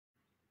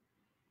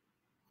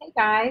Hey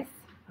guys,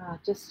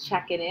 just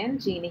checking in.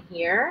 Gina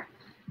here.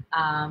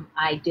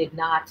 I did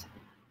not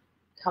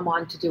come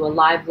on to do a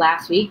live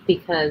last week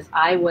because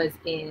I was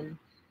in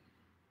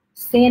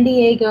San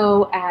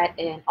Diego at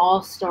an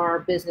all-star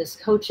business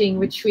coaching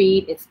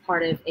retreat. It's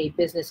part of a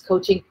business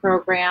coaching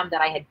program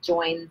that I had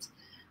joined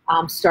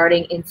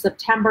starting in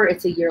September.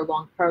 It's a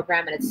year-long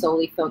program and it's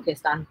solely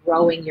focused on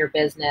growing your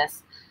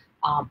business,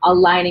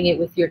 aligning it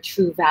with your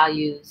true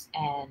values,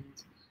 and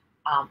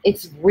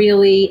it's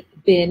really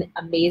been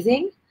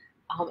amazing.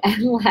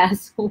 And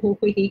last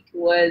week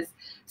was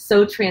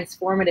so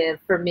transformative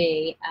for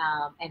me,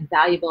 and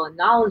valuable and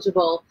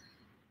knowledgeable.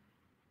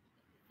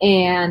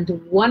 And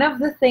one of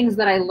the things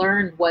that I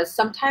learned was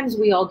sometimes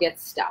we all get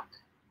stuck.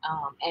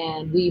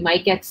 And we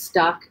might get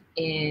stuck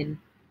in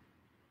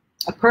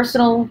a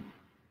personal,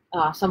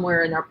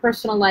 somewhere in our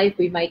personal life.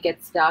 We might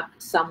get stuck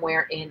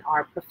somewhere in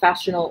our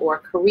professional or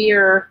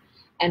career.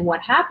 And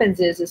what happens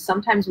is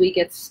sometimes we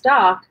get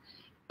stuck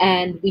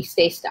and we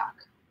stay stuck.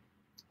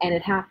 And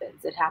it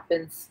happens. It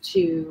happens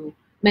to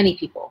many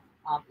people,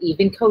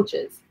 even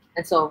coaches.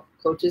 And so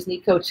coaches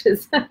need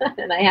coaches,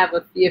 and I have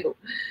a few.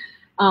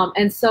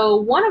 And so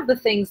one of the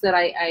things that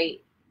I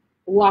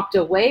walked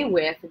away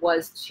with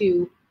was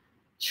to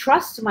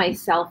trust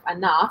myself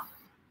enough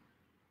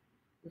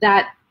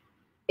that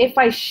if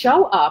I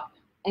show up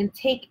and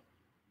take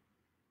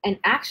an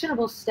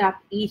actionable step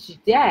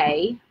each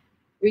day,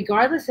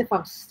 regardless if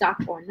I'm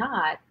stuck or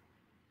not,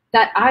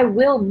 that I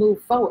will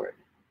move forward.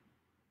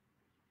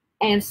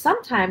 And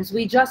sometimes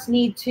we just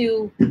need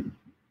to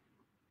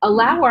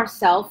allow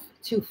ourselves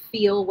to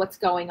feel what's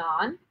going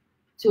on,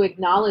 to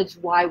acknowledge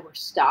why we're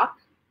stuck,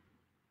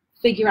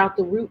 figure out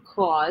the root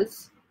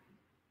cause,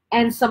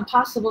 and some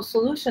possible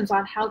solutions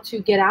on how to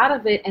get out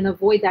of it and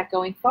avoid that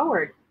going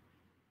forward.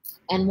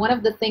 And one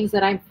of the things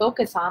that I'm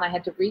focused on, I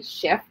had to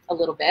reshift a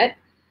little bit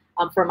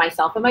for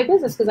myself and my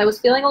business because I was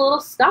feeling a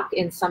little stuck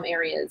in some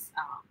areas.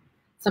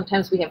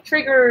 Sometimes we have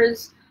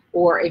triggers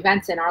or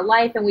events in our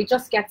life and we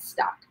just get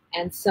stuck.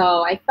 And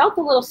so I felt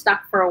a little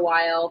stuck for a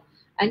while.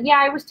 And yeah,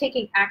 I was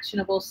taking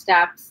actionable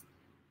steps,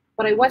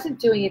 but I wasn't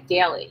doing it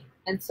daily.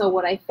 And so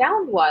what I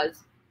found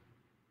was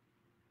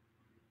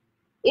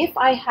if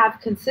I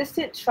have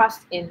consistent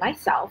trust in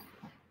myself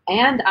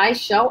and I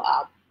show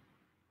up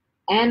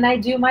and I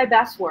do my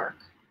best work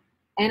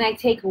and I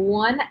take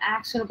one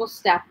actionable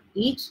step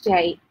each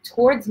day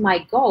towards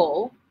my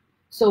goal,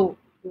 so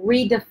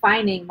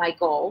redefining my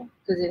goal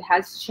because it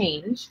has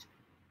changed.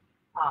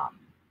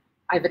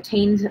 I've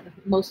attained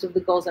most of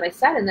the goals that I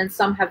set, and then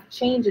some have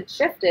changed and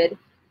shifted,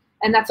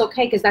 and that's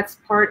okay because that's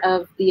part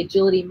of the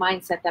agility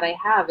mindset that I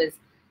have is,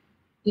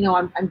 you know,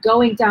 I'm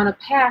going down a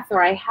path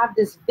or I have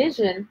this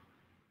vision,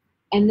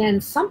 and then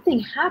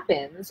something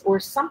happens or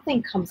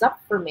something comes up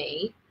for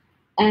me,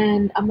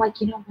 and I'm like,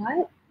 you know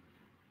what?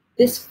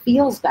 This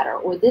feels better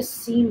or this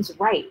seems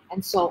right,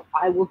 and so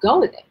I will go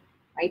with it,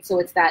 right? So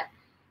it's that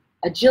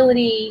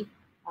agility,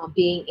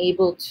 being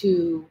able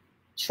to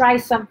try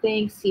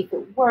something, see if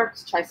it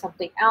works, try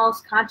something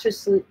else,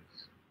 consciously,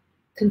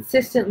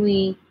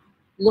 consistently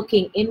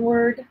looking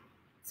inward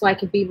so I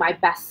can be my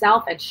best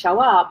self and show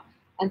up.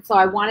 And so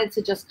I wanted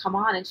to just come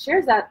on and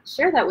share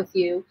that with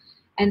you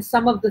and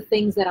some of the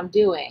things that I'm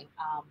doing.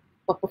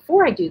 But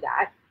before I do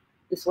that,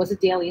 this was a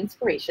daily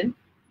inspiration.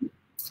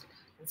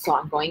 And so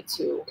I'm going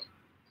to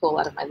pull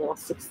out of my little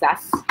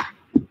success.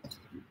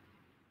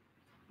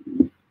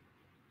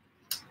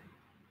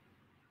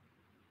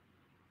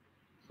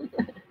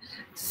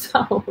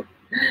 So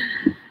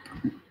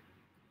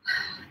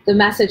the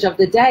message of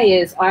the day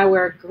is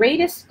our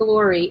greatest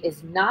glory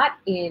is not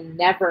in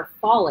never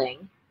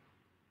falling,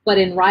 but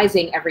in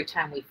rising every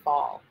time we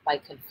fall, by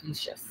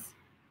Confucius.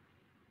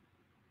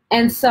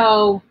 And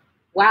so,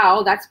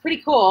 wow, that's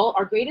pretty cool.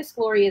 Our greatest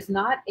glory is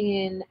not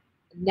in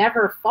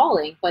never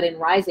falling, but in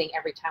rising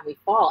every time we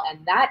fall.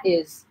 And that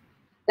is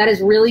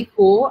really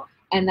cool.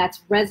 And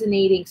that's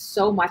resonating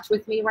so much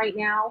with me right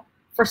now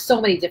for so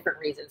many different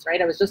reasons,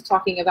 right? I was just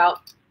talking about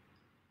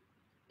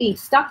being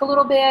stuck a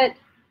little bit.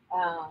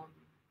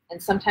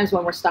 And sometimes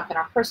when we're stuck in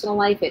our personal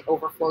life, it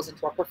overflows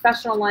into our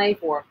professional life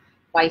or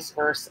vice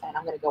versa. And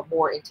I'm going to go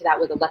more into that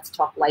with a Let's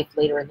Talk Life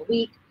later in the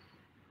week.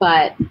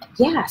 But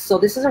yeah, so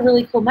this is a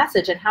really cool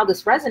message and how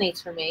this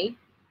resonates for me.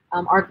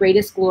 Our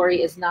greatest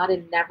glory is not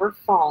in never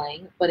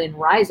falling, but in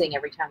rising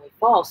every time we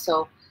fall.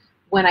 So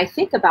when I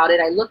think about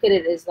it, I look at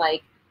it as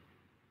like,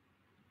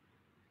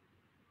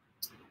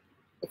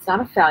 it's not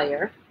a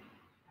failure.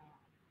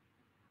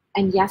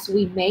 And yes,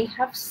 we may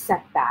have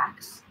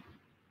setbacks,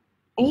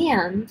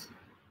 and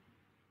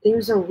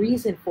there's a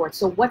reason for it.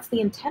 So what's the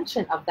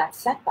intention of that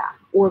setback?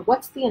 Or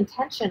what's the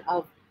intention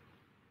of,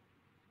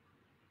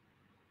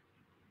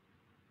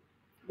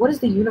 what is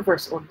the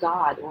universe or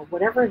God or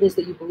whatever it is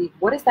that you believe,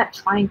 what is that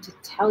trying to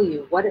tell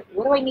you? What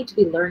do I need to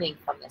be learning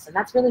from this? And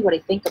that's really what I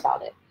think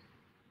about it.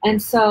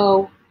 And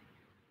so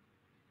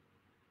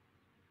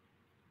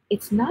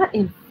it's not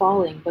in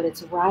falling, but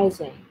it's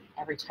rising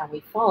every time we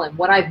fall. And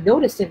what I've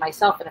noticed in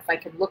myself, and if I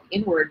can look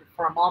inward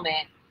for a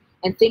moment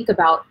and think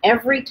about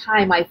every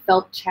time I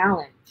felt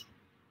challenged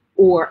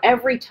or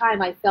every time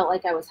I felt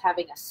like I was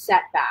having a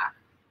setback,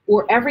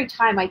 or every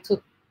time I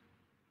took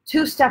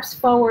 2 steps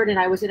forward and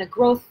I was in a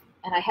growth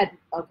and I had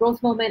a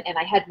growth moment and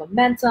I had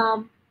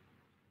momentum,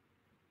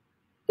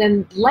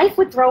 then life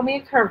would throw me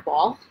a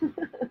curveball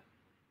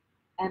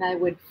and I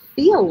would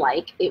feel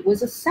like it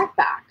was a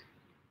setback.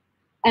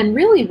 And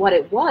really what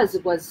it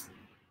was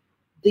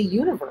the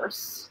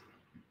universe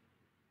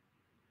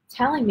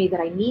telling me that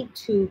I need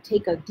to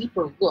take a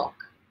deeper look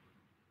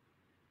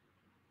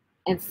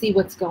and see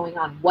what's going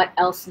on, what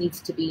else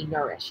needs to be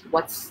nourished,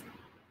 what's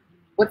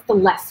the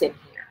lesson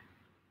here.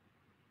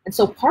 And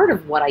so part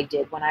of what I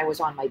did when I was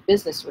on my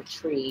business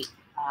retreat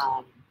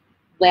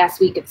last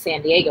week in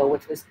San Diego,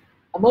 which was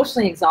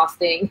emotionally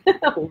exhausting,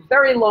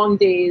 very long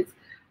days,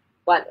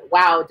 but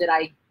wow, did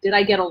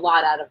I get a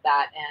lot out of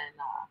that, and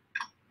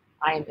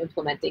I am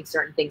implementing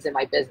certain things in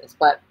my business.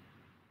 But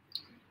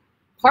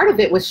part of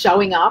it was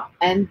showing up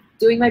and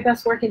doing my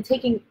best work and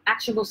taking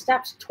actionable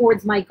steps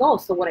towards my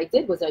goals. So what I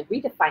did was I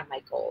redefined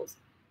my goals.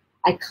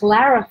 I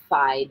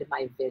clarified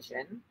my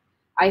vision.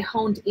 I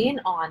honed in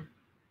on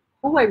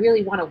who I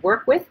really want to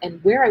work with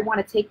and where I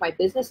want to take my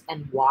business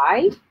and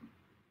why,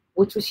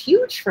 which was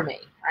huge for me,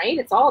 right?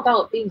 It's all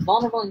about being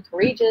vulnerable and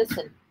courageous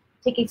and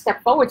taking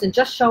step forwards and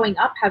just showing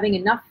up, having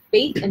enough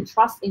faith and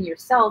trust in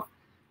yourself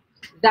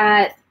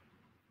that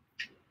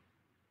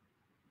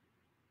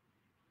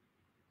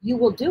you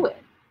will do it.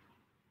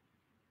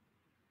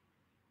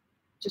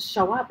 Just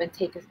show up and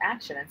take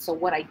action. And so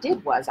what I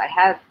did was I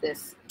had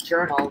this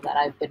journal that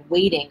I've been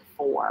waiting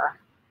for.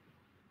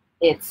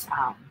 It's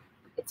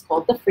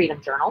called the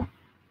Freedom Journal.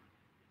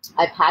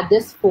 I've had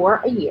this for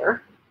a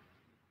year.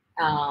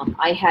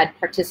 I had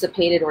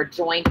participated or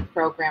joined a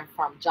program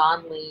from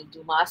John Lee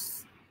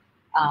Dumas,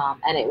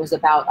 and it was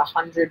about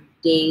 100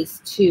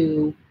 days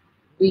to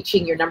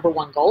reaching your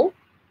 #1 goal.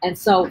 And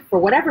so for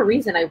whatever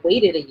reason, I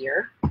waited a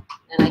year,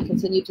 and I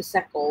continued to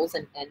set goals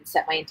and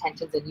set my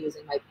intentions and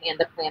using my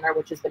Panda Planner,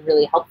 which has been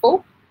really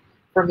helpful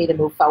for me to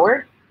move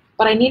forward.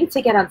 But I needed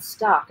to get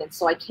unstuck. And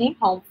so I came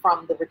home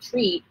from the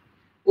retreat,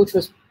 which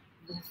was,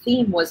 the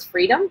theme was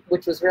freedom,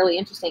 which was really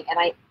interesting. And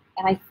I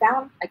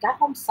got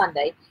home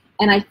Sunday,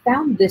 and I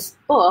found this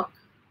book,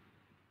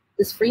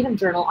 this Freedom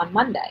Journal, on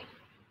Monday.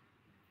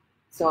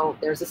 So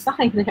there's a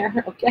sign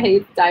there. Okay,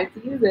 it's time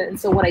to use it. And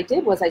so what I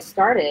did was I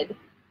started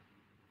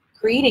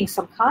creating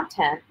some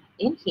content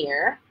in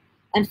here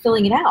and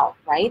filling it out,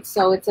 right?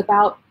 So it's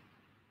about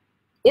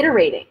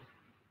iterating,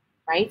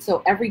 right?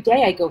 So every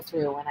day I go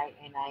through and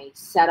I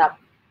set up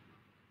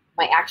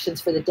my actions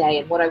for the day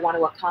and what I want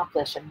to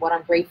accomplish and what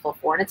I'm grateful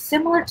for. And it's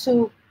similar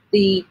to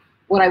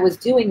what I was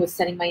doing with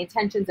setting my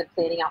intentions and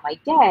planning out my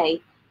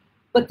day,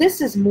 but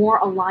this is more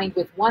aligned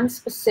with one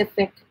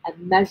specific and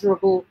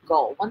measurable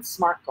goal, one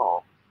SMART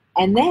goal,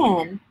 and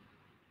then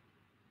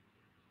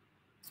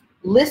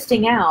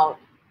listing out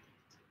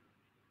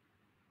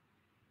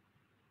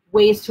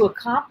ways to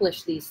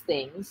accomplish these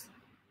things,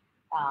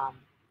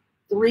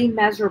 3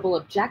 measurable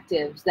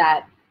objectives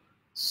that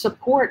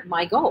support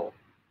my goal.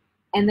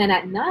 And then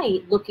at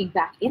night, looking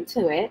back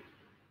into it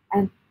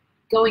and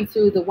going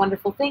through the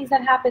wonderful things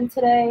that happened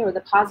today or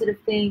the positive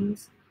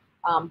things,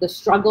 the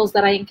struggles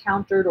that I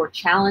encountered or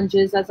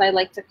challenges, as I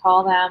like to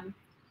call them,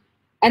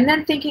 and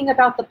then thinking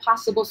about the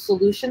possible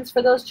solutions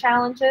for those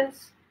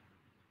challenges,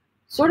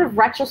 sort of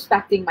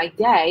retrospecting my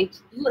day,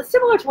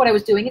 similar to what I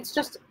was doing. It's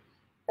just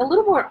a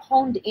little more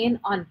honed in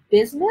on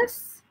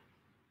business.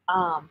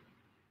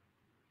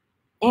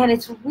 And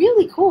it's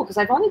really cool because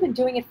I've only been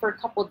doing it for a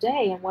couple of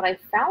days, and what I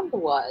found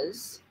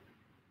was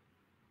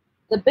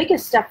the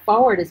biggest step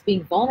forward is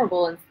being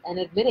vulnerable and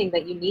admitting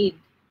that you need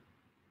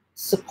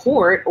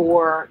support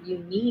or you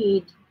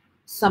need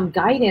some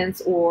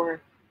guidance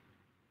or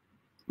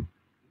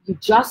you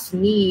just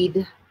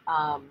need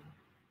a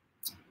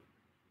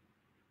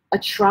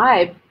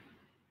tribe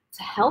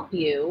to help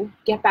you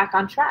get back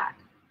on track.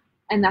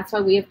 And that's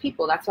why we have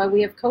people. That's why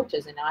we have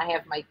coaches. And now I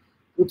have my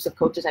groups of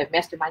coaches. I have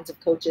masterminds of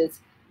coaches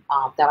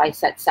that I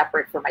set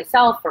separate for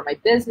myself, for my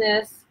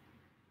business,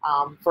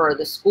 for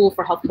the School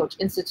for Health Coach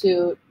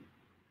Institute.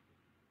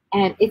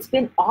 And it's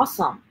been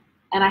awesome.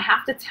 And I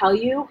have to tell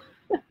you,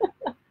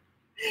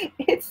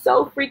 it's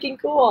so freaking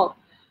cool.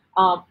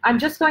 I'm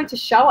just going to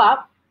show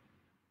up.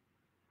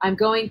 I'm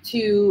going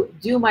to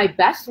do my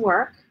best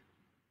work.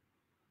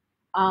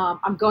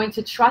 I'm going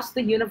to trust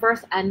the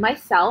universe and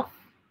myself.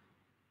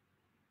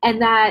 And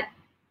that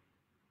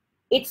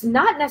it's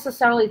not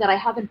necessarily that I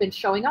haven't been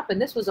showing up. And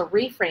this was a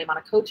reframe on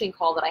a coaching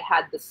call that I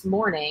had this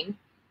morning.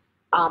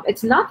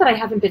 It's not that I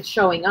haven't been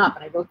showing up,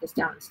 and I wrote this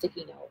down on a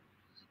sticky note,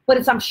 but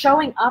it's I'm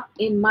showing up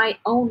in my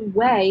own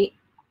way,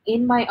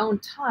 in my own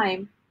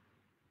time,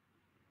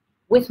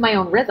 with my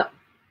own rhythm.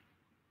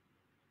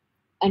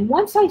 And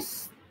once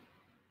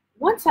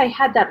I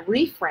had that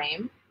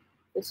reframe,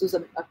 this was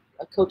a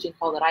coaching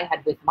call that I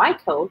had with my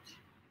coach,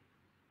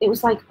 it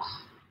was like,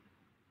 oh,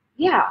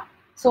 yeah,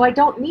 so I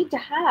don't need to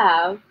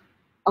have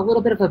a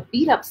little bit of a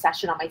beat up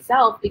session on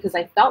myself because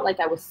I felt like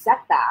I was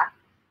set back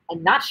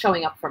and not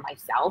showing up for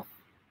myself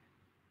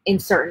in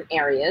certain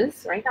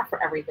areas, right? Not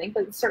for everything,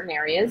 but in certain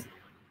areas.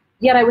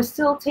 yet I was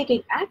still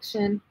taking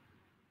action,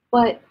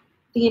 but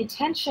the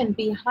intention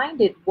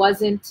behind it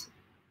wasn't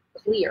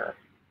clear.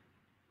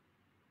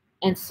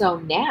 And so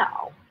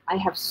now I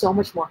have so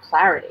much more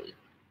clarity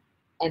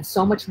and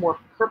so much more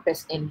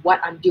purpose in what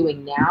I'm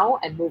doing now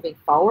and moving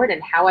forward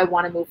and how I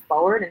want to move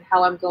forward and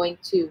how I'm going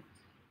to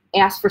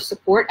ask for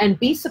support and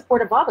be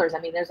supportive of others. I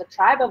mean, there's a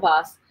tribe of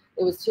us.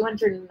 It was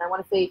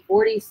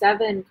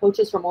 247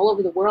 coaches from all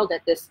over the world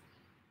at this.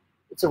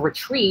 It's a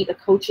retreat, a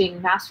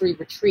coaching mastery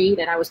retreat,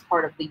 and I was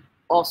part of the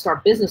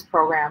All-Star Business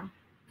Program.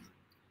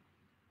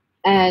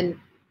 And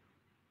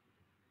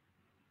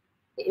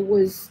it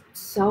was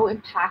so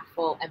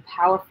impactful and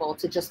powerful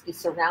to just be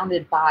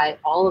surrounded by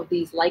all of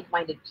these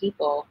like-minded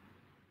people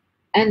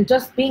and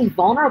just being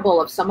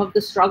vulnerable of some of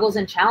the struggles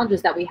and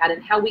challenges that we had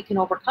and how we can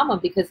overcome them,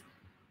 because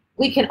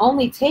we can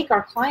only take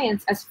our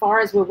clients as far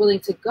as we're willing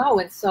to go.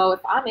 And so if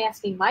I'm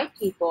asking my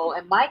people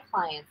and my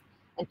clients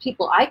and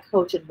people I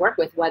coach and work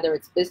with, whether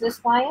it's business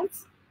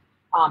clients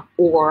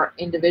or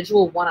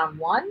individual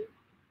one-on-one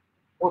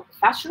or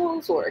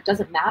professionals, or it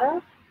doesn't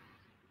matter,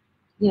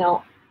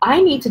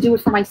 I need to do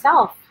it for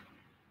myself.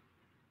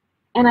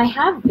 And I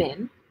have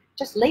been,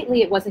 just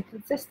lately it wasn't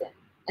consistent.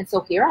 And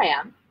so here I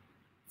am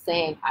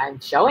saying I'm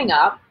showing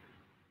up.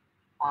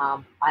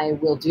 I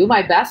will do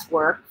my best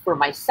work for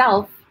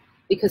myself,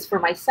 because for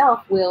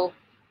myself will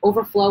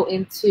overflow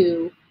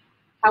into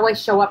how I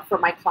show up for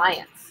my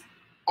clients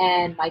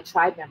and my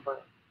tribe member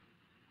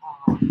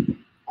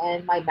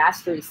and my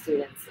mastery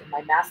students and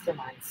my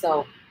mastermind.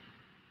 So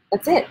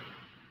that's it.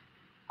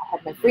 I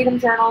had my freedom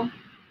journal.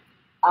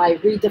 I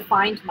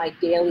redefined my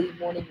daily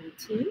morning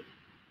routine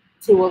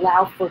to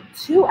allow for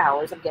 2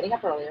 hours. I'm getting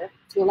up earlier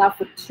to allow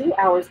for 2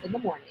 hours in the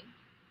morning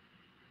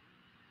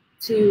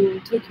to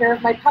take care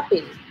of my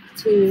puppy,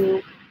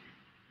 to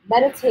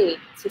meditate,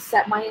 to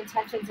set my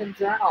intentions and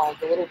journal,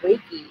 the little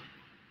Reiki,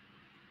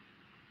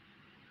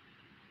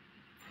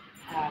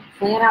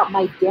 plan out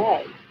my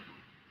day.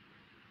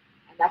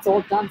 And that's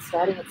all done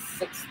starting at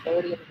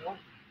 6:30 in the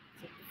morning.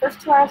 So the first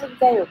 2 hours of the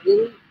day are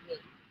really me,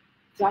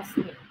 just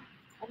me.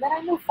 And then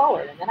I move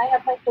forward, and then I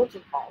have my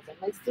coaching calls and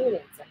my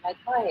students and my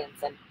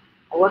clients, and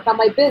I work on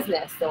my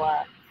business. So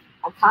I'm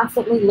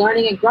constantly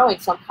learning and growing,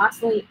 so I'm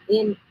constantly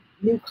in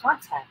new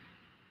content.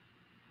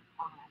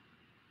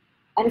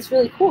 And it's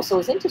really cool. So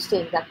it's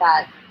interesting that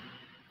that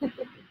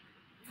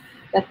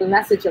the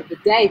message of the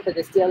day for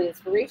this daily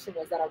inspiration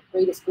was that our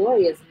greatest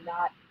glory is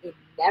not in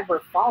never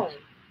falling,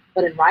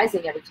 but in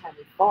rising every time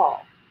we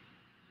fall.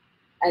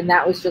 And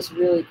that was just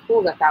really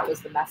cool that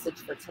was the message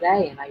for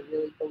today. And I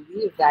really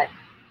believe that,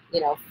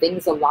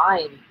 things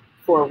align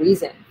for a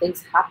reason.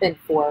 Things happen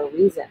for a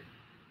reason.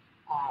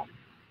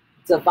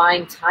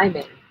 Divine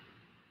timing,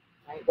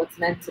 right? What's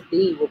meant to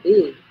be will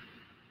be.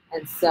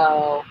 And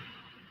so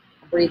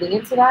I'm breathing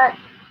into that.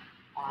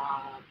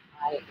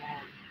 I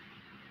am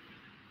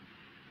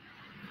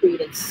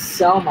creating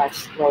so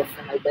much growth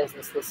for my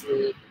business this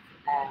week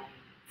and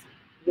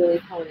really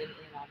honing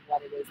in on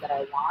what it is that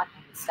I want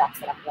and the steps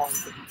that I'm going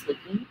to be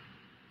taking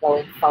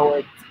going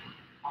forward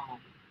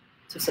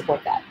to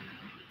support that.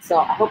 So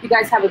I hope you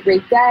guys have a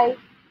great day.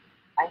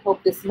 I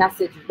hope this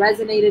message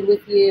resonated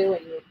with you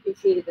and you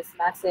appreciated this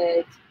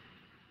message.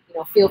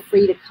 Feel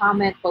free to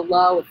comment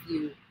below if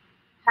you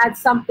had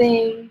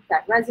something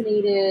that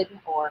resonated,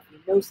 or if you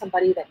know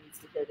somebody that needs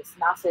to hear this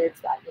message.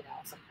 That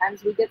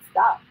sometimes we get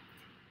stuck,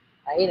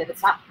 right? And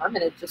it's not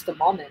permanent, just a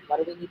moment.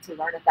 What do we need to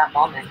learn at that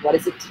moment? What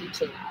is it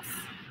teaching us?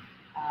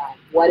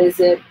 What is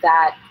it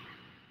that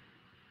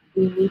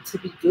we need to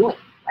be doing,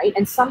 right?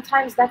 And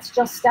sometimes that's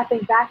just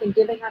stepping back and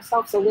giving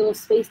ourselves a little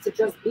space to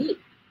just be,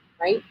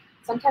 right?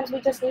 Sometimes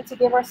we just need to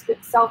give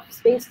ourselves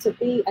space to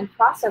be and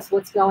process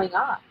what's going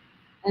on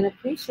and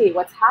appreciate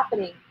what's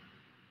happening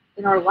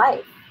in our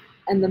life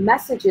and the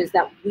messages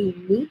that we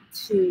need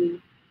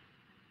to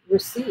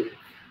receive,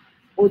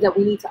 or that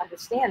we need to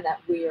understand that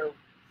we're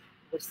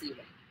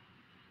receiving.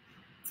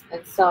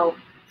 And so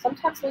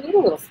sometimes we need a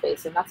little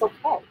space, and that's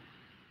okay.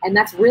 And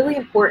that's really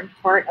important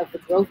part of the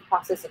growth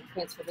process and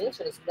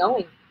transformation, is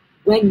knowing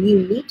when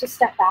you need to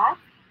step back,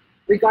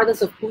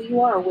 regardless of who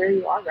you are or where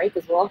you are, right?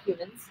 Because we're all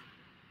humans.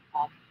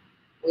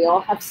 We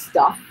all have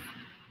stuff,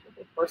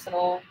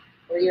 personal,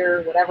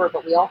 career, whatever,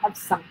 but we all have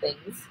some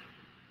things,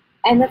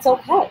 and that's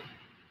okay.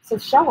 So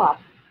show up,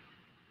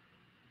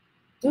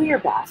 do your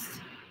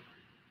best,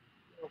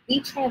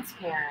 be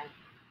transparent,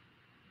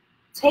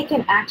 take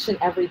an action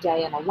every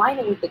day and align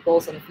it with the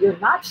goals. And if you're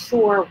not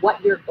sure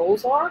what your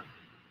goals are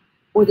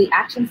or the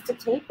actions to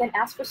take, then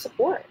ask for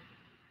support.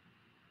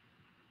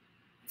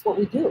 That's what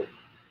we do.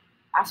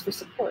 Ask for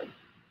support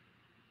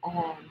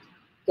and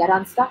get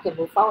unstuck and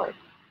move forward.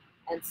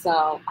 And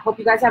so I hope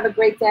you guys have a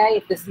great day.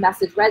 If this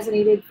message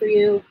resonated for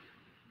you,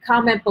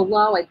 comment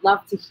below. I'd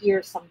love to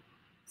hear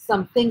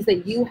some things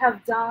that you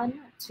have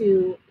done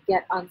to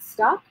get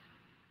unstuck,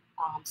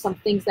 some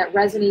things that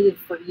resonated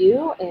for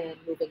you in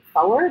moving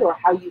forward, or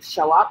how you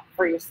show up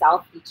for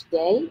yourself each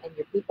day and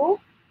your people.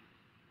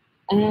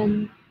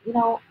 And,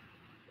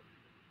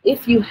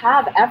 if you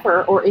have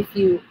ever, or if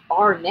you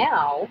are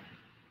now,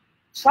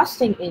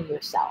 trusting in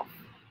yourself,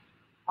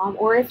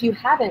 or if you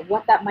haven't,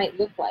 what that might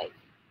look like,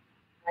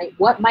 right?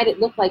 What might it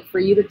look like for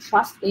you to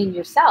trust in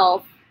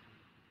yourself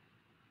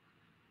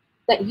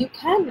that you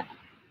can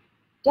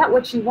get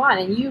what you want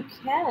and you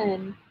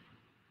can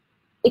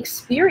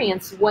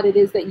experience what it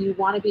is that you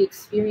want to be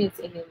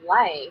experiencing in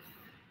life.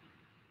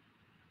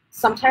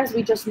 Sometimes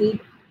we just need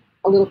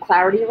a little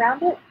clarity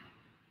around it.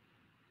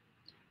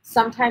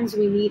 Sometimes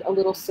we need a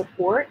little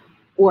support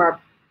or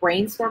a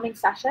brainstorming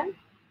session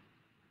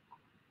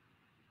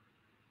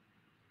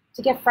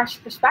to get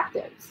fresh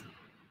perspectives,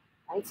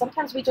 right?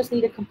 Sometimes we just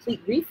need a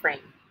complete reframe,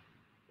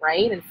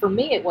 right? And for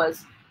me, it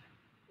was,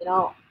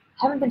 I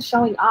haven't been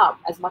showing up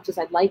as much as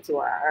I'd like to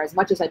or as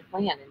much as I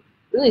planned. And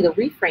really the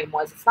reframe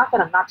was, it's not that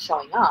I'm not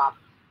showing up,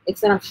 it's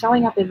that I'm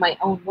showing up in my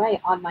own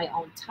way, on my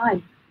own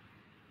time,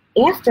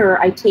 after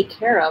I take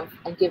care of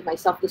and give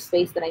myself the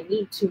space that I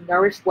need to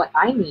nourish what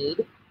I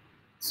need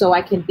so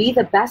I can be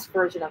the best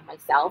version of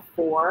myself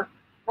for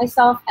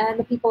myself and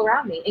the people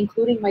around me,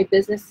 including my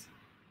business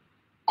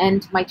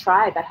and my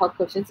tribe at Health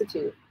Coach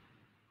Institute.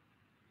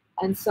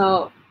 And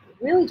so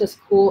really just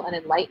cool and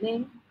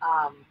enlightening.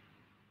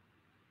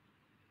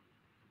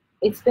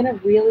 It's been a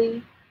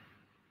really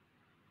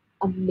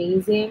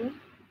amazing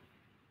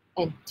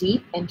and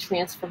deep and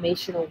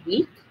transformational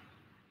week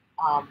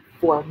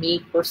for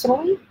me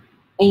personally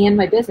and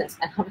my business.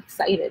 And I'm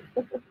excited.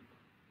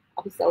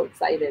 I'm so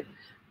excited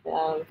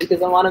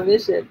because I'm on a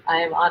mission.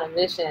 I am on a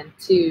mission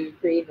to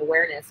create an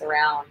awareness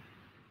around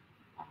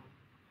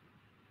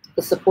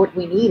the support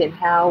we need and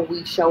how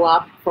we show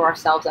up for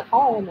ourselves at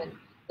home, and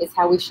it's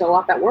how we show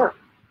up at work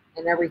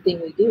and everything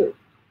we do,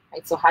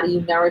 right? So how do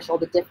you nourish all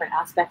the different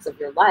aspects of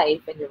your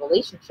life and your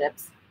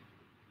relationships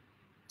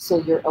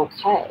so you're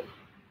okay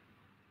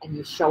and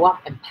you show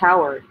up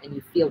empowered and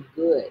you feel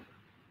good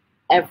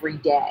every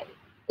day?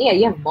 Yeah,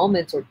 you have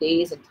moments or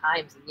days and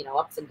times, and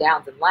ups and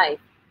downs in life,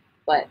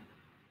 but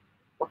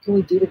what can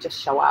we do to just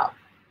show up?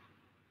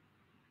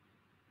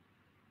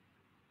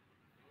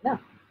 No.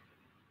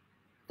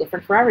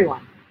 Different for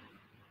everyone.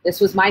 This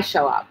was my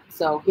show up.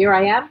 So here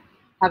I am.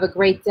 Have a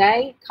great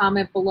day.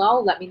 Comment below.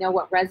 Let me know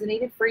what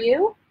resonated for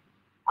you.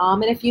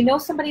 And if you know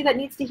somebody that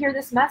needs to hear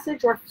this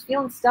message or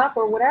feeling stuck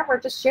or whatever,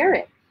 just share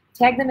it.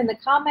 Tag them in the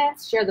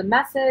comments. Share the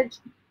message.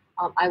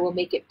 I will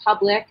make it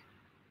public,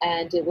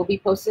 and it will be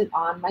posted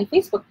on my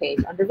Facebook page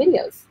under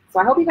videos. So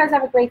I hope you guys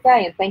have a great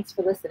day, and thanks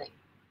for listening.